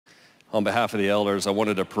On behalf of the elders, I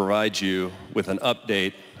wanted to provide you with an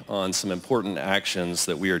update on some important actions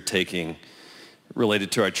that we are taking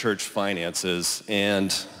related to our church finances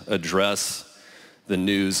and address the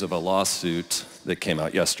news of a lawsuit that came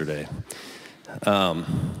out yesterday. I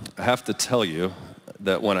have to tell you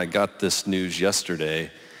that when I got this news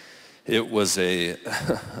yesterday, it was a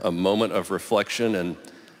moment of reflection, and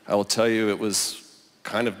I will tell you it was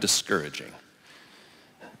kind of discouraging.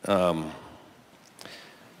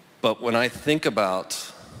 But when I think about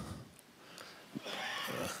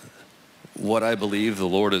what I believe the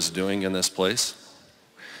Lord is doing in this place,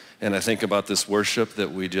 and I think about this worship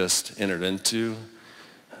that we just entered into,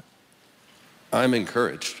 I'm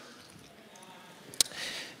encouraged.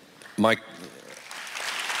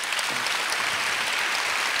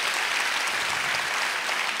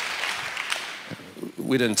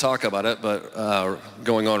 We didn't talk about it, but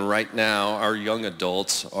going on right now, our young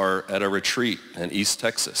adults are at a retreat in East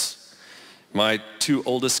Texas. My two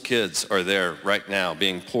oldest kids are there right now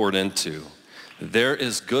being poured into. There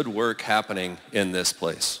is good work happening in this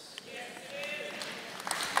place.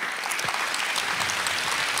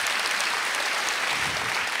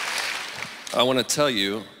 I want to tell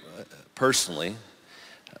you personally,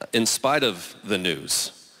 in spite of the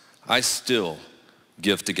news, I still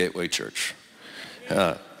give to Gateway Church.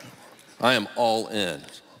 I am all in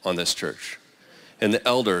on this church, and the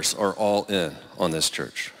elders are all in on this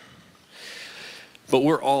church. But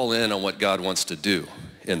we're all in on what God wants to do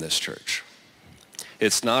in this church.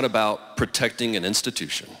 It's not about protecting an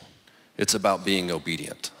institution. It's about being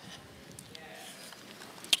obedient.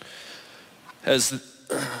 As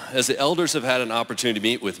the elders have had an opportunity to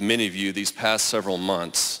meet with many of you these past several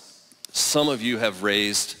months, some of you have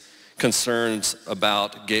raised concerns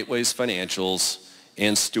about Gateway's financials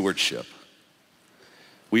and stewardship.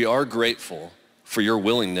 We are grateful for your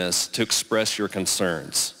willingness to express your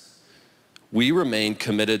concerns. We remain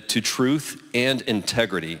committed to truth and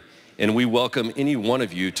integrity, and we welcome any one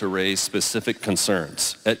of you to raise specific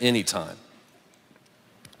concerns at any time.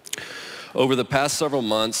 Over the past several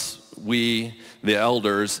months, we, the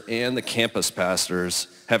elders and the campus pastors,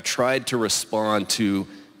 have tried to respond to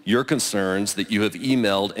your concerns that you have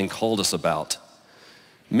emailed and called us about.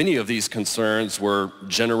 Many of these concerns were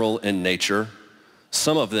general in nature.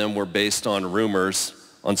 Some of them were based on rumors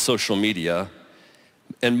on social media,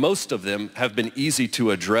 and most of them have been easy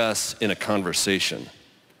to address in a conversation.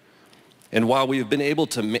 And while we have been able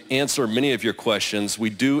to answer many of your questions, we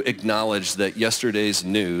do acknowledge that yesterday's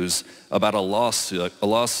news about a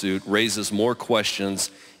lawsuit raises more questions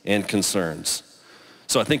and concerns.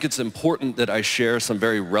 So I think it's important that I share some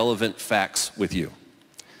very relevant facts with you.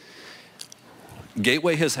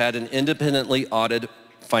 Gateway has had independently audited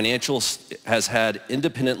financial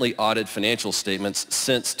statements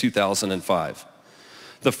since 2005.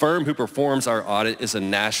 The firm who performs our audit is a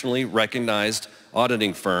nationally recognized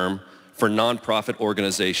auditing firm for nonprofit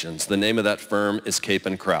organizations. The name of that firm is Cape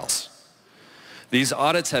 & Krause. These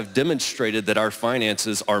audits have demonstrated that our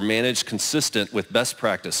finances are managed consistent with best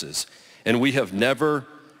practices, and we have never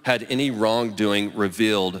had any wrongdoing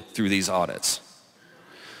revealed through these audits.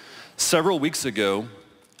 Several weeks ago,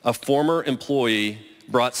 a former employee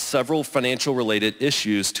brought several financial-related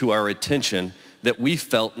issues to our attention that we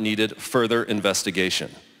felt needed further investigation.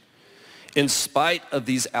 In spite of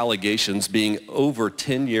these allegations being over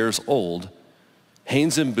 10 years old,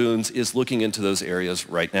 Haynes & Boone's is looking into those areas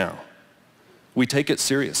right now. We take it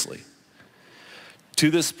seriously. To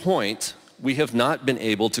this point, we have not been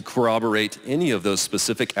able to corroborate any of those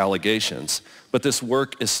specific allegations, but this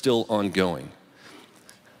work is still ongoing.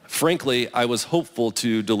 Frankly, I was hopeful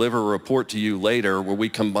to deliver a report to you later where we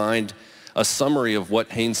combined a summary of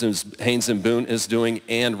what Haynes & Boone is doing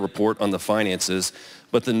and report on the finances,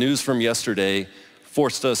 but the news from yesterday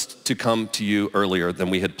forced us to come to you earlier than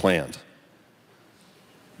we had planned.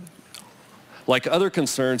 Like other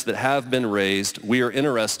concerns that have been raised, we are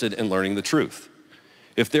interested in learning the truth.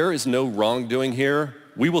 If there is no wrongdoing here,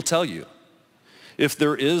 we will tell you. If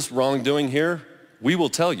there is wrongdoing here, we will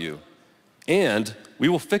tell you, and we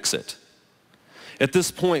will fix it. At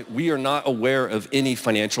this point, we are not aware of any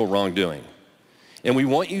financial wrongdoing. And we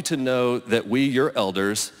want you to know that we, your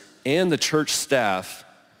elders, and the church staff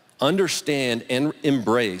understand and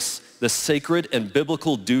embrace the sacred and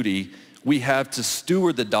biblical duty we have to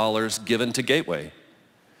steward the dollars given to Gateway.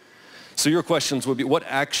 So your questions would be, what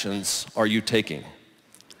actions are you taking?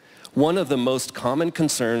 One of the most common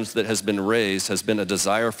concerns that has been raised has been a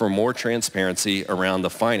desire for more transparency around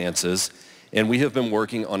the finances, and we have been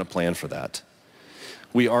working on a plan for that.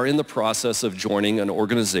 We are in the process of joining an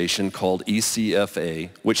organization called ECFA,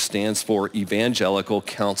 which stands for Evangelical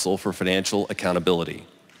Council for Financial Accountability.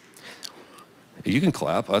 You can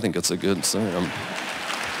clap. I think it's a good sign.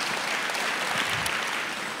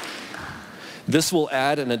 This will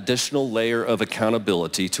add an additional layer of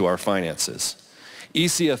accountability to our finances.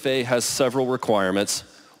 ECFA has several requirements,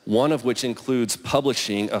 one of which includes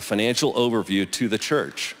publishing a financial overview to the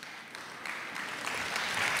church.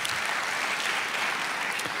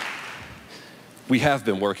 We have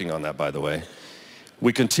been working on that, by the way.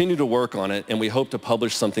 We continue to work on it, and we hope to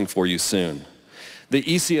publish something for you soon. The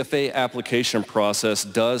ECFA application process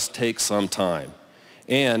does take some time,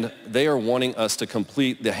 and they are wanting us to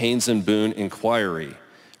complete the Haynes and Boone inquiry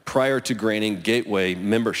prior to granting Gateway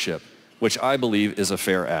membership, which I believe is a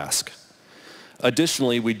fair ask.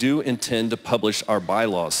 Additionally, we do intend to publish our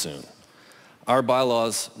bylaws soon. Our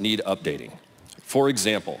bylaws need updating. For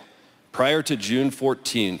example, prior to June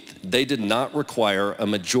 14th, they did not require a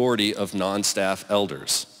majority of non-staff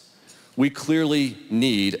elders. We clearly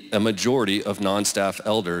need a majority of non-staff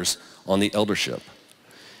elders on the eldership.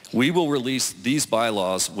 We will release these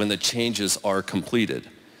bylaws when the changes are completed.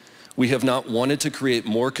 We have not wanted to create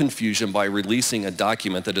more confusion by releasing a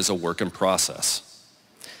document that is a work in process.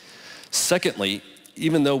 Secondly,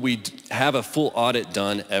 even though we have a full audit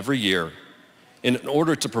done every year, in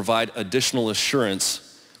order to provide additional assurance,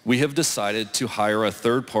 we have decided to hire a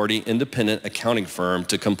third-party independent accounting firm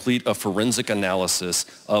to complete a forensic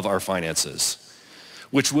analysis of our finances,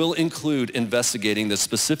 which will include investigating the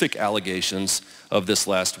specific allegations of this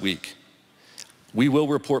last week. We will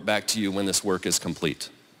report back to you when this work is complete.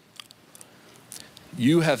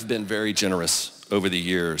 You have been very generous over the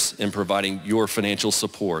years in providing your financial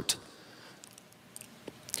support.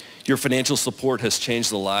 Your financial support has changed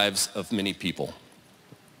the lives of many people.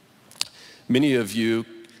 Many of you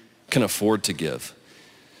can afford to give.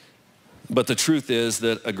 But the truth is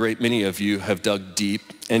that a great many of you have dug deep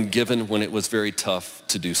and given when it was very tough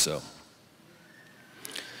to do so.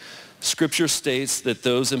 Scripture states that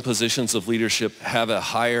those in positions of leadership have a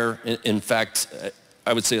higher, in fact,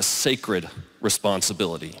 I would say a sacred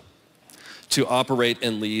responsibility to operate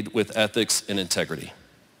and lead with ethics and integrity.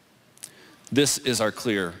 This is our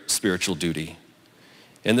clear spiritual duty,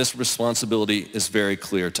 and this responsibility is very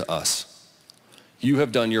clear to us. You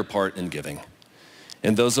have done your part in giving,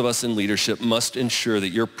 and those of us in leadership must ensure that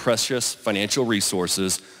your precious financial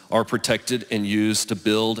resources are protected and used to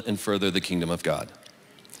build and further the kingdom of God.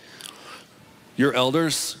 Your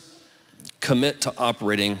elders commit to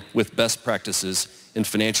operating with best practices in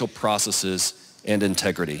financial processes and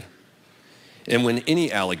integrity. And when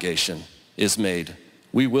any allegation is made,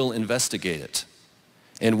 we will investigate it,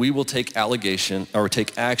 and we will take action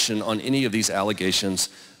on any of these allegations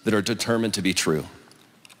that are determined to be true.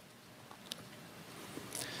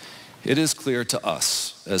 It is clear to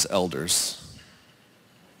us as elders,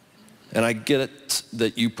 and I get it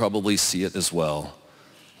that you probably see it as well,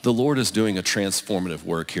 the Lord is doing a transformative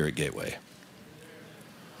work here at Gateway.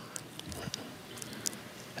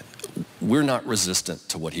 We're not resistant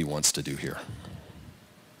to what he wants to do here.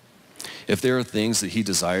 If there are things that he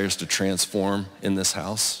desires to transform in this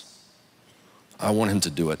house, I want him to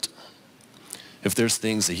do it. If there's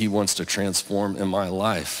things that he wants to transform in my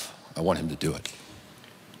life, I want him to do it.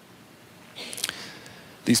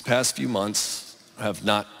 These past few months have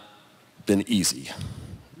not been easy.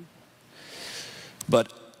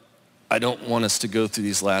 But I don't want us to go through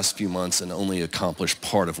these last few months and only accomplish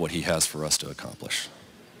part of what he has for us to accomplish.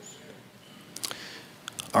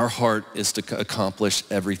 Our heart is to accomplish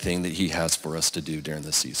everything that he has for us to do during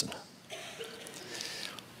this season.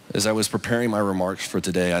 As I was preparing my remarks for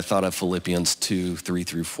today, I thought of Philippians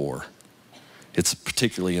 2:3-4. It's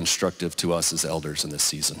particularly instructive to us as elders in this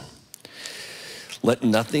season. Let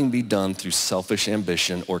nothing be done through selfish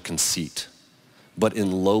ambition or conceit, but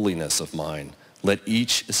in lowliness of mind, let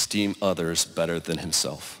each esteem others better than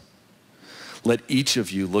himself. Let each of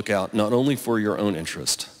you look out not only for your own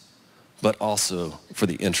interest, but also for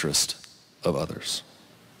the interest of others.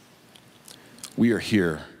 We are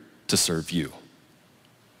here to serve you.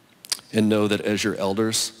 And know that as your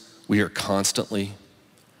elders, we are constantly,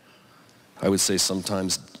 I would say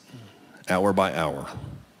sometimes hour by hour,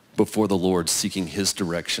 before the Lord seeking his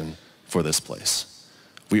direction for this place.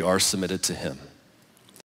 We are submitted to him.